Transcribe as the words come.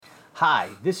Hi,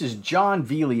 this is John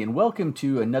Veely, and welcome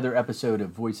to another episode of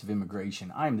Voice of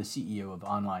Immigration. I'm the CEO of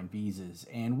Online Visas,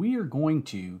 and we are going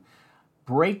to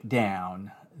break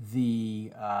down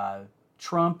the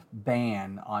Trump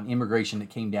ban on immigration that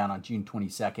came down on June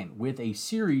 22nd with a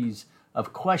series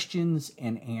of questions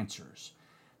and answers.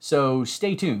 So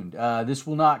stay tuned. This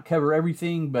will not cover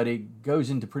everything, but it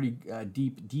goes into pretty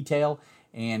deep detail.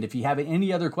 And if you have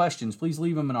any other questions, please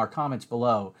leave them in our comments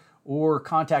below or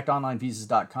contact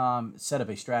onlinevisas.com, set up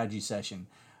a strategy session.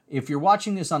 If you're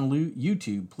watching this on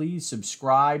YouTube, please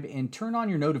subscribe and turn on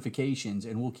your notifications,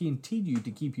 and we'll continue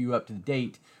to keep you up to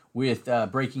date with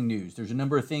breaking news. There's a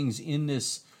number of things in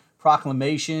this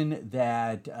proclamation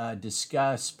that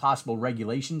discuss possible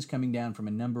regulations coming down from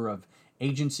a number of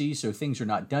agencies, so things are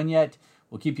not done yet.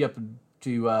 We'll keep you up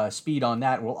to speed on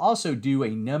that. We'll also do a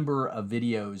number of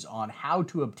videos on how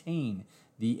to obtain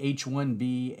the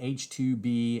H-1B,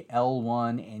 H-2B,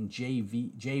 L-1, and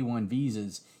J-1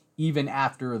 visas even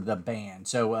after the ban.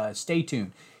 So stay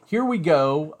tuned. Here we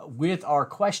go with our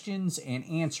questions and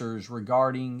answers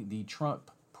regarding the Trump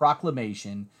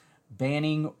proclamation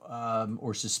banning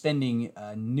or suspending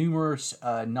numerous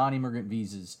non-immigrant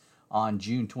visas on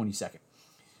June 22nd.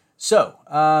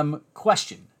 So,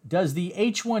 question. Does the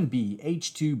H-1B,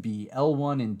 H-2B,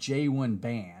 L-1, and J-1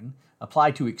 ban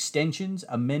apply to extensions,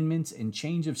 amendments, and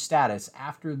change of status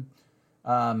after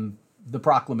the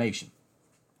proclamation?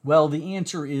 Well, the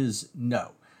answer is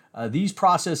no. These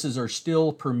processes are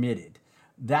still permitted.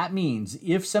 That means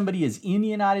if somebody is in the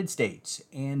United States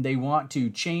and they want to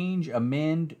change,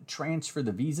 amend, transfer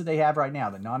the visa they have right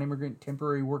now, the non-immigrant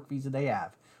temporary work visa they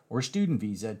have, or student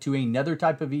visa, to another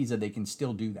type of visa, they can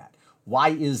still do that. Why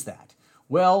is that?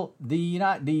 Well, the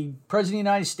President of the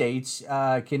United States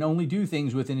can only do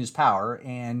things within his power,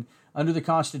 and under the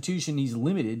Constitution, he's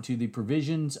limited to the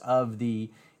provisions of the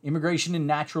Immigration and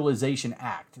Naturalization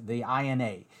Act, the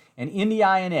INA. And in the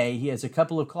INA, he has a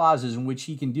couple of clauses in which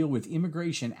he can deal with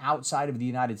immigration outside of the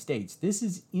United States. This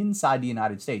is inside the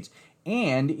United States.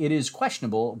 And it is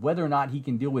questionable whether or not he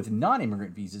can deal with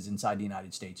non-immigrant visas inside the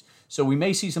United States. So we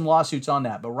may see some lawsuits on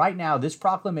that. But right now, this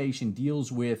proclamation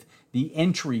deals with the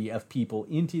entry of people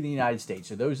into the United States.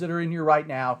 So those that are in here right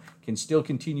now can still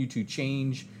continue to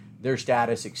change their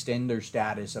status, extend their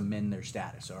status, amend their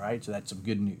status. All right, so that's some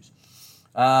good news.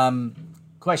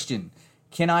 Question.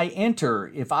 Can I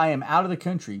enter if I am out of the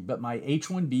country, but my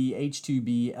H-1B,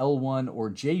 H-2B, L-1,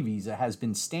 or J visa has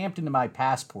been stamped into my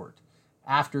passport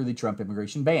after the Trump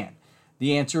immigration ban?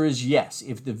 The answer is yes.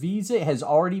 If the visa has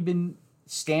already been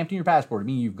stamped in your passport, I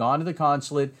mean you've gone to the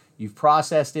consulate, you've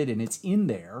processed it, and it's in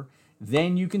there,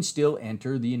 then you can still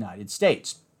enter the United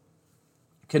States.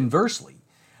 Conversely,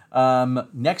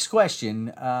 next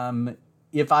question,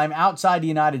 if I'm outside the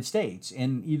United States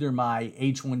and either my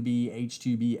H-1B,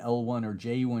 H-2B, L-1, or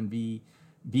J-1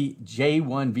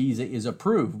 visa is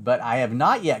approved, but I have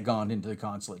not yet gone into the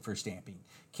consulate for stamping,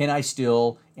 can I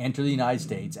still enter the United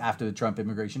States after the Trump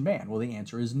immigration ban? Well, the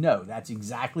answer is no. That's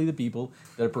exactly the people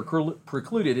that are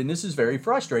precluded. And this is very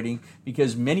frustrating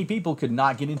because many people could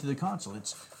not get into the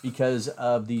consulates because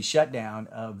of the shutdown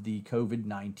of the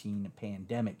COVID-19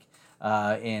 pandemic.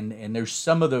 And there's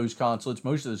some of those consulates,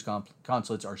 most of those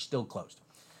consulates are still closed.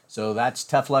 So that's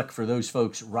tough luck for those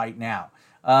folks right now.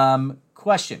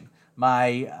 Question.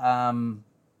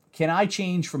 Can I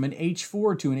change from an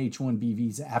H-4 to an H-1B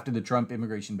visa after the Trump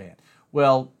immigration ban?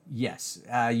 Well, yes,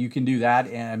 you can do that.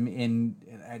 And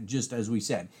just as we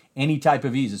said, any type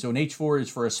of visa. So an H-4 is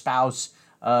for a spouse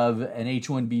of an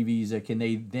H-1B visa. Can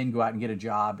they then go out and get a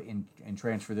job and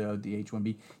transfer the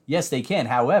H-1B? Yes, they can.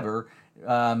 However,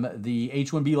 the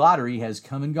H-1B lottery has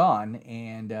come and gone,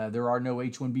 and there are no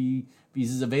H-1B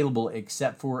visas available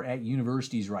except for at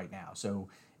universities right now. So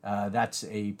that's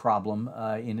a problem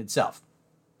in itself.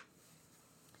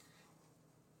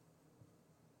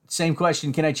 Same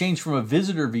question, can I change from a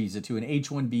visitor visa to an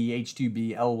H-1B,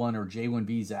 H-2B, L-1, or J-1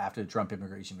 visa after the Trump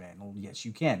immigration ban? Well, yes,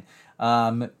 you can.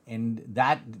 And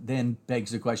that then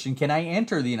begs the question, can I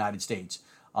enter the United States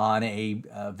on a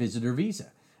visitor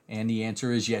visa? And the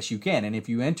answer is yes, you can. And if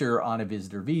you enter on a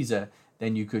visitor visa,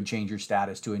 then you could change your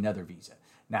status to another visa.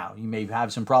 Now, you may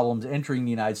have some problems entering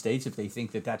the United States if they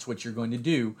think that that's what you're going to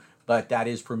do, but that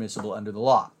is permissible under the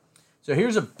law. So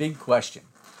here's a big question.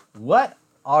 What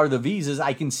are the visas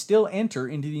I can still enter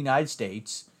into the United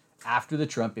States after the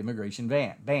Trump immigration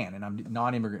ban? And I'm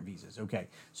non-immigrant visas. Okay,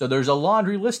 so there's a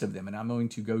laundry list of them, and I'm going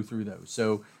to go through those.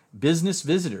 So business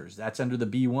visitors, that's under the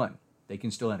B-1. They can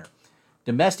still enter.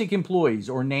 Domestic employees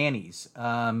or nannies,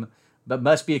 but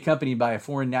must be accompanied by a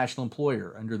foreign national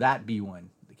employer under that B-1.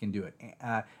 They can do it.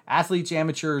 Athletes,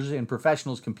 amateurs, and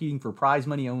professionals competing for prize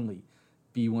money only.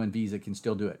 B1 visa can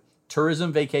still do it.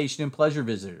 Tourism, vacation, and pleasure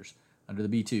visitors under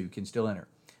the B2 can still enter.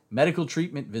 Medical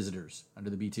treatment visitors under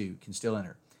the B2 can still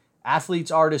enter.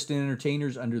 Athletes, artists, and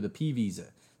entertainers under the P visa.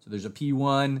 So there's a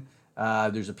P1,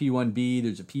 there's a P1B,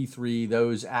 there's a P3.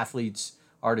 Those athletes,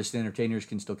 artists, and entertainers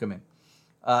can still come in.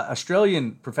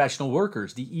 Australian professional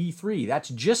workers, the E3. That's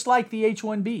just like the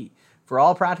H1B for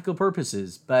all practical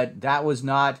purposes, but that was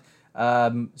not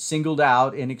singled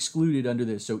out and excluded under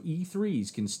this. So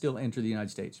E3s can still enter the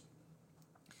United States.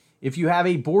 If you have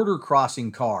a border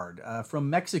crossing card from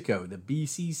Mexico, the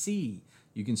BCC,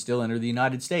 you can still enter the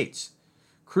United States.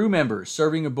 Crew members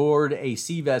serving aboard a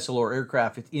sea vessel or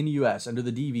aircraft in the U.S. under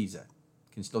the D visa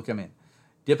can still come in.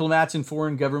 Diplomats and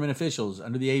foreign government officials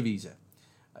under the A visa.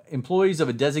 Employees of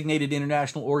a designated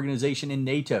international organization in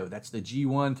NATO, that's the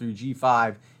G1 through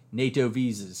G5 NATO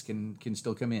visas can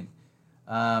still come in.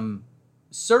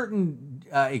 Certain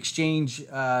exchange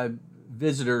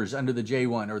visitors under the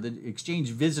J1, or the exchange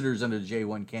visitors under the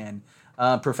J1 can.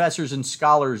 Professors and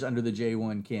scholars under the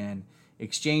J1 can.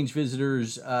 Exchange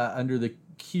visitors under the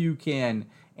Q can,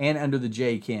 and under the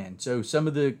J can. So some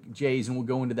of the J's, and we'll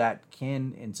go into that,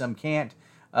 can and some can't.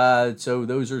 So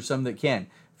those are some that can.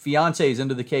 Fiancés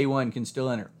under the K1 can still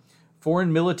enter.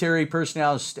 Foreign military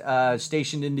personnel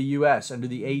stationed in the U.S. under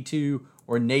the A2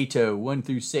 or NATO 1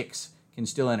 through 6 can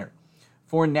still enter.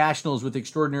 Foreign nationals with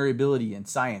extraordinary ability in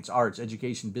science, arts,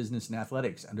 education, business, and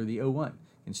athletics under the O1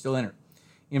 can still enter.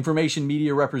 Information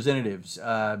media representatives,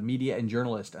 media and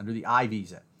journalists under the I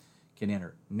visa can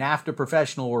enter. NAFTA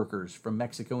professional workers from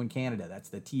Mexico and Canada, that's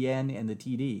the TN and the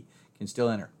TD, can still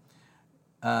enter.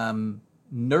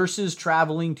 Nurses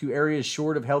traveling to areas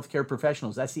short of healthcare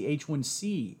professionals, that's the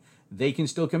H1C, they can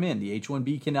still come in. The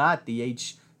H1B cannot, the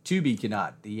H2B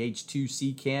cannot, the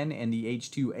H2C can, and the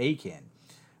H2A can.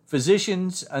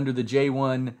 Physicians under the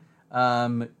J1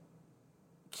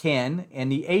 can,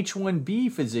 and the H1B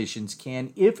physicians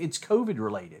can if it's COVID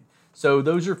related. So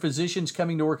those are physicians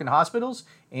coming to work in hospitals,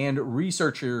 and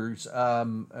researchers, I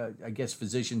guess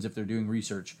physicians if they're doing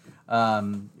research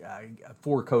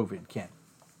for COVID can.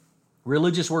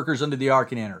 Religious workers under the R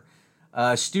can enter.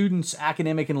 Students,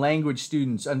 academic and language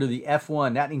students under the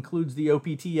F1, that includes the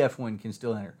OPT F1, can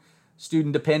still enter.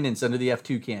 Student dependents under the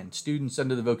F2 can. Students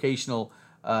under the vocational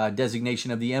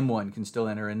designation of the M1 can still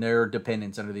enter, and their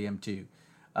dependents under the M2.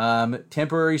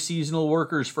 Temporary seasonal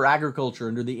workers for agriculture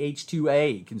under the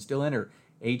H2A can still enter.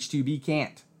 H2B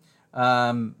can't.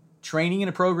 Training in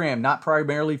a program not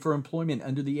primarily for employment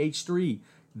under the H3,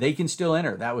 they can still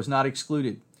enter. That was not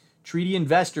excluded. Treaty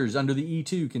investors under the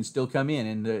E2 can still come in,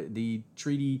 and the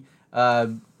treaty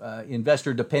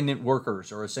investor dependent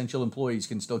workers or essential employees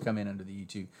can still come in under the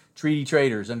E2. Treaty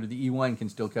traders under the E1 can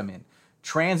still come in.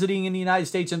 Transiting in the United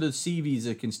States under the C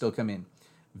visa can still come in.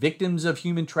 Victims of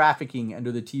human trafficking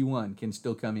under the T1 can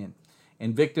still come in.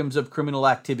 And victims of criminal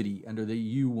activity under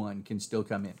the U1 can still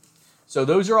come in. So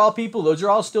those are all people, those are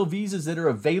all still visas that are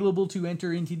available to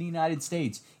enter into the United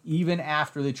States, even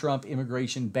after the Trump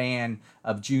immigration ban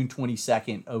of June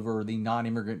 22nd over the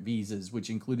non-immigrant visas, which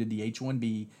included the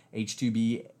H-1B,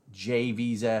 H-2B, J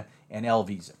visa, and L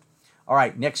visa. All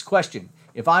right, next question.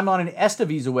 If I'm on an ESTA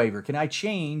visa waiver, can I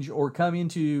change or come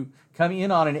in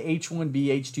on an H-1B,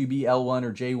 H-2B, L-1,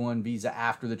 or J-1 visa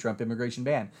after the Trump immigration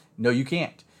ban? No, you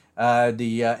can't.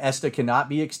 The ESTA cannot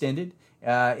be extended.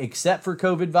 Except for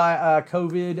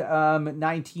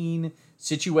COVID-19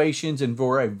 situations and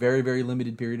for a very, very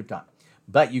limited period of time.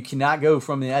 But you cannot go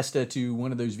from the ESTA to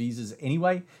one of those visas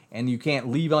anyway, and you can't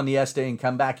leave on the ESTA and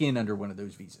come back in under one of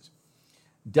those visas.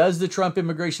 Does the Trump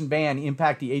immigration ban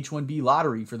impact the H-1B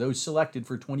lottery for those selected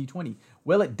for 2020?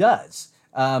 Well, it does.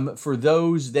 For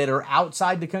those that are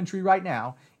outside the country right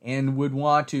now and would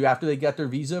want to, after they get their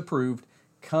visa approved,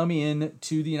 come in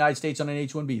to the United States on an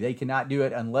H-1B. They cannot do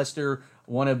it unless they're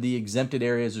one of the exempted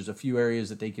areas. There's a few areas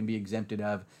that they can be exempted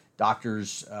of.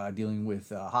 Doctors dealing with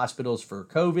hospitals for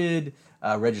COVID,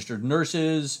 registered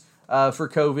nurses for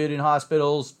COVID in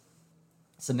hospitals,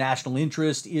 some national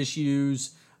interest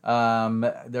issues.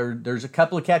 There's a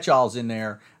couple of catch-alls in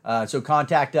there. So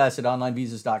contact us at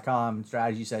onlinevisas.com,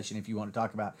 strategy session, if you want to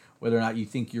talk about whether or not you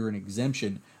think you're an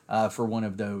exemption for one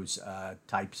of those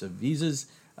types of visas.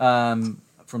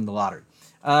 From the lottery.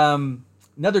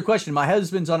 Another question. My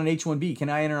husband's on an H-1B. Can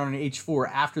I enter on an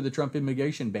H-4 after the Trump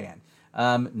immigration ban?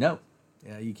 No,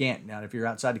 you can't. Not if you're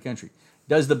outside the country.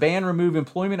 Does the ban remove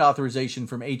employment authorization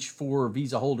from H-4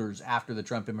 visa holders after the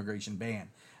Trump immigration ban?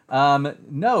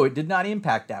 No, it did not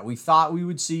impact that. We thought we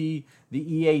would see the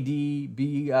EAD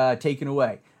be taken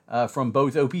away from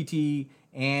both OPT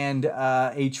and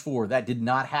H-4. That did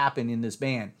not happen in this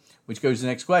ban. which goes to the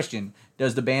next question.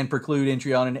 Does the ban preclude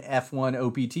entry on an F1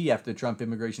 OPT after the Trump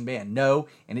immigration ban? No,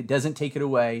 and it doesn't take it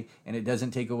away, and it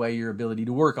doesn't take away your ability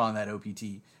to work on that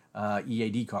OPT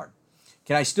EAD card.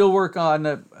 Can I still work on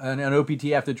an OPT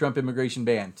after the Trump immigration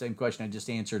ban? Same question I just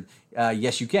answered.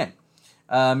 Yes, you can.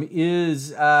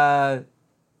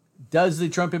 Does the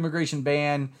Trump immigration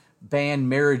ban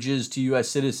marriages to U.S.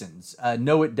 citizens?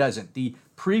 No, it doesn't. The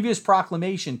previous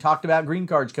proclamation talked about green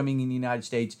cards coming in the United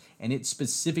States, and it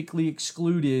specifically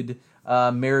excluded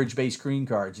marriage-based green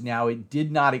cards. Now, it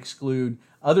did not exclude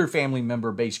other family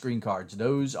member-based green cards.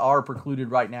 Those are precluded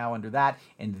right now under that,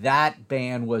 and that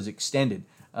ban was extended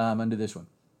under this one.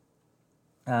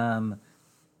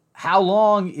 How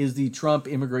long is the Trump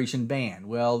immigration ban?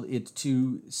 Well, it's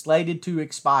slated to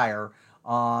expire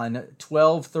on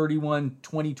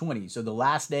 12/31/2020. So the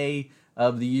last day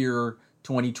of the year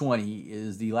 2020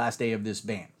 is the last day of this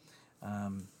ban.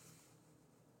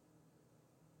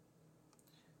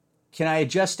 Can I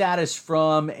adjust status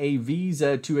from a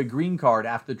visa to a green card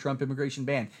after the Trump immigration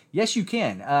ban? Yes, you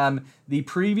can. The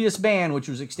previous ban, which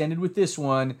was extended with this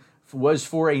one, was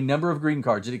for a number of green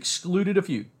cards. It excluded a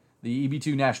few. The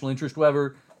EB-2 national interest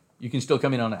waiver, you can still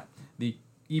come in on that. The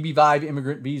EB-5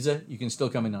 immigrant visa, you can still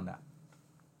come in on that.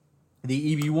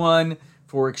 The EB-1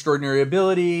 for extraordinary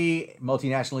ability,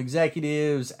 multinational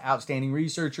executives, outstanding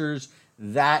researchers,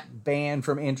 that ban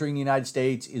from entering the United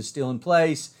States is still in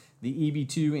place. The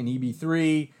EB-2 and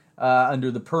EB-3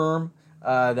 under the PERM,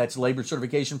 that's labor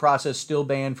certification process, still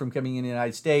banned from coming in the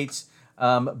United States.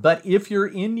 But if you're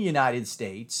in the United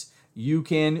States, you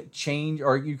can change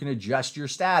or you can adjust your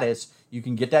status. You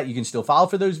can get that. You can still file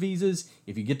for those visas.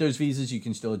 If you get those visas, you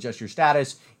can still adjust your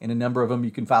status. And a number of them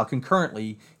you can file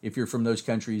concurrently if you're from those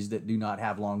countries that do not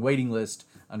have long waiting lists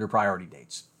under priority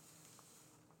dates.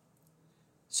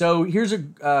 So here's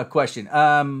a question.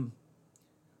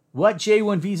 What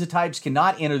J-1 visa types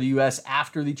cannot enter the U.S.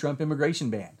 after the Trump immigration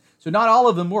ban? So not all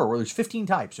of them were. Well, there's 15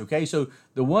 types, okay? So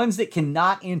the ones that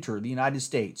cannot enter the United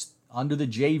States under the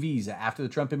J visa after the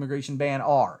Trump immigration ban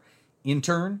are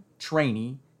intern,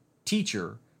 trainee,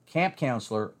 teacher, camp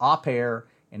counselor, au pair,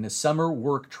 and the summer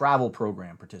work travel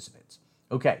program participants.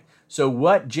 Okay, so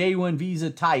what J-1 visa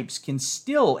types can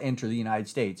still enter the United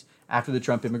States after the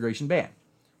Trump immigration ban?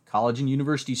 College and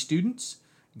university students,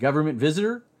 government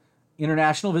visitor,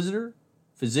 international visitor,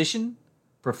 physician,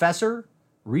 professor,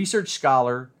 research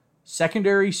scholar,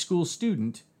 secondary school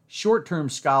student, short-term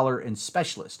scholar, and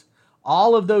specialist.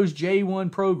 All of those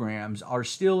J-1 programs are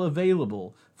still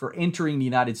available for entering the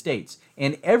United States.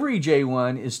 And every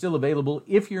J-1 is still available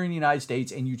if you're in the United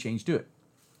States and you change to it.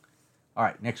 All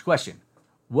right, next question.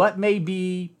 What may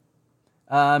be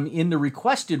in the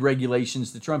requested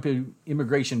regulations the Trump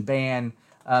immigration ban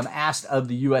asked of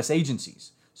the U.S.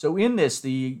 agencies? So in this,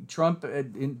 President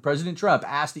Trump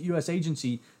asked the U.S.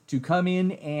 agency to come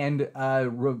in and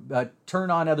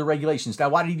turn on other regulations. Now,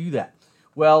 why did he do that?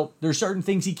 Well, there's certain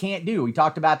things he can't do. He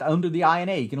talked about under the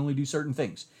INA, he can only do certain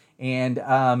things. And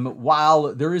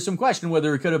while there is some question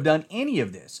whether he could have done any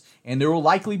of this, and there will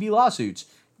likely be lawsuits,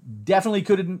 definitely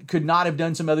could not have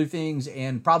done some other things,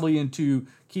 and probably to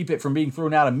keep it from being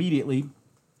thrown out immediately,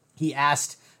 he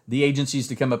asked the agencies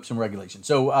to come up with some regulations.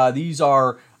 So these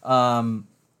are some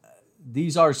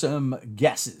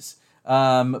guesses,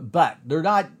 but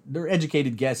they're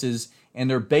educated guesses, and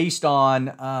they're based on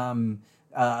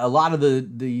a lot of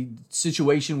the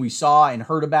situation we saw and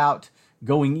heard about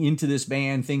going into this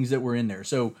ban, things that were in there.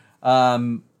 So let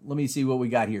me see what we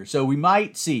got here. So we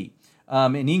might see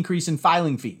an increase in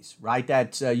filing fees, right?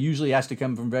 That usually has to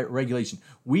come from regulation.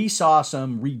 We saw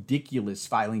some ridiculous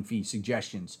filing fee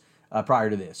suggestions prior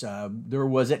to this. There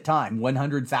was at time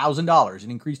 $100,000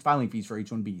 in increased filing fees for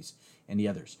H-1Bs and the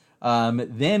others.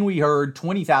 Then we heard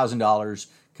 $20,000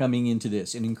 coming into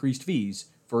this in increased fees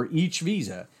for each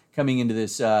visa coming into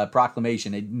this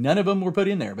proclamation. None of them were put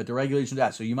in there, but the regulations are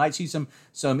that. So you might see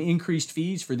some increased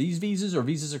fees for these visas or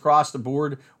visas across the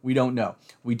board. We don't know.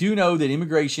 We do know that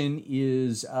immigration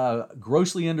is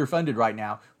grossly underfunded right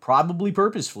now, probably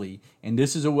purposefully, and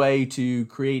this is a way to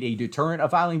create a deterrent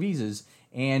of filing visas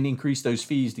and increase those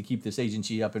fees to keep this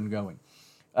agency up and going.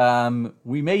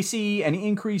 We may see an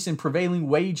increase in prevailing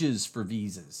wages for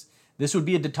visas. This would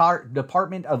be a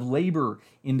Department of Labor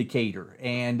indicator,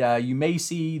 and you may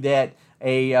see that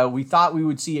we thought we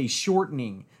would see a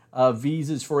shortening of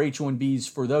visas for H-1Bs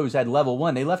for those at level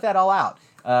 1. They left that all out,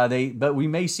 but we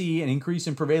may see an increase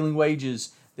in prevailing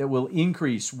wages that will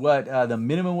increase what the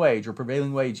minimum wage or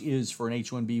prevailing wage is for an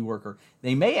H-1B worker.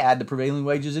 They may add the prevailing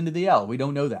wages into the L. We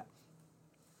don't know that.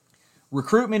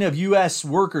 Recruitment of U.S.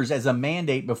 workers as a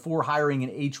mandate before hiring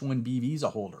an H-1B visa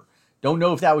holder. Don't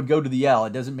know if that would go to the L.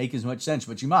 It doesn't make as much sense,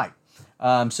 but you might.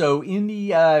 So in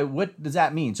the, what does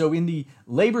that mean? So in the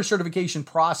labor certification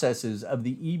processes of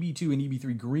the EB2 and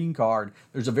EB3 green card,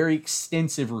 there's a very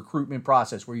extensive recruitment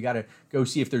process where you got to go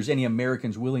see if there's any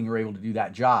Americans willing or able to do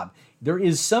that job. There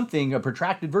is something, a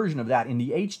protracted version of that in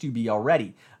the H-2B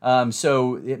already.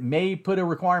 So it may put a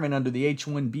requirement under the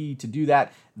H-1B to do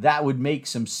that. That would make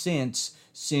some sense,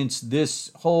 since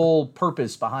this whole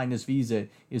purpose behind this visa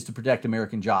is to protect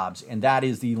American jobs. And that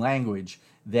is the language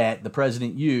that the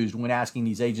president used when asking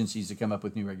these agencies to come up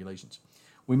with new regulations.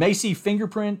 We may see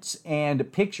fingerprints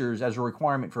and pictures as a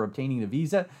requirement for obtaining the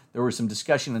visa. There was some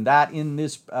discussion on that in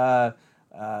this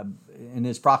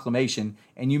proclamation.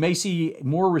 And you may see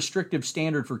more restrictive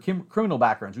standard for criminal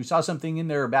backgrounds. We saw something in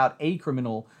there about a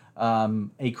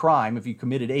crime, if you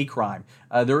committed a crime.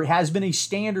 There has been a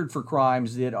standard for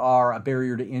crimes that are a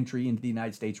barrier to entry into the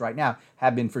United States right now,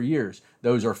 have been for years.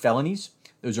 Those are felonies.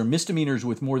 Those are misdemeanors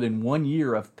with more than 1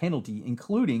 year of penalty,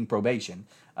 including probation.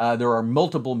 There are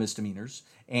multiple misdemeanors,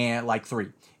 and like 3.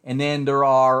 And then there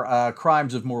are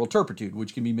crimes of moral turpitude,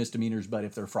 which can be misdemeanors, but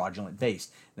if they're fraudulent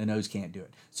based, then those can't do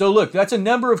it. So look, that's a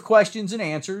number of questions and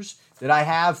answers that I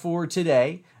have for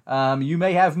today. You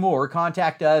may have more.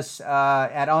 Contact us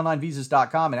at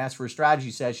onlinevisas.com and ask for a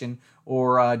strategy session,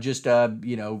 or just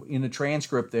in the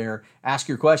transcript there, ask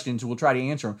your questions. We'll try to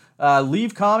answer them.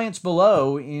 Leave comments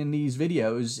below in these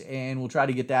videos, and we'll try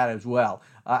to get that as well.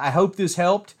 I hope this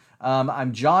helped.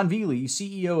 I'm John Veely,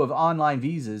 CEO of Online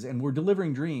Visas, and we're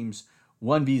delivering dreams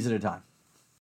one visa at a time.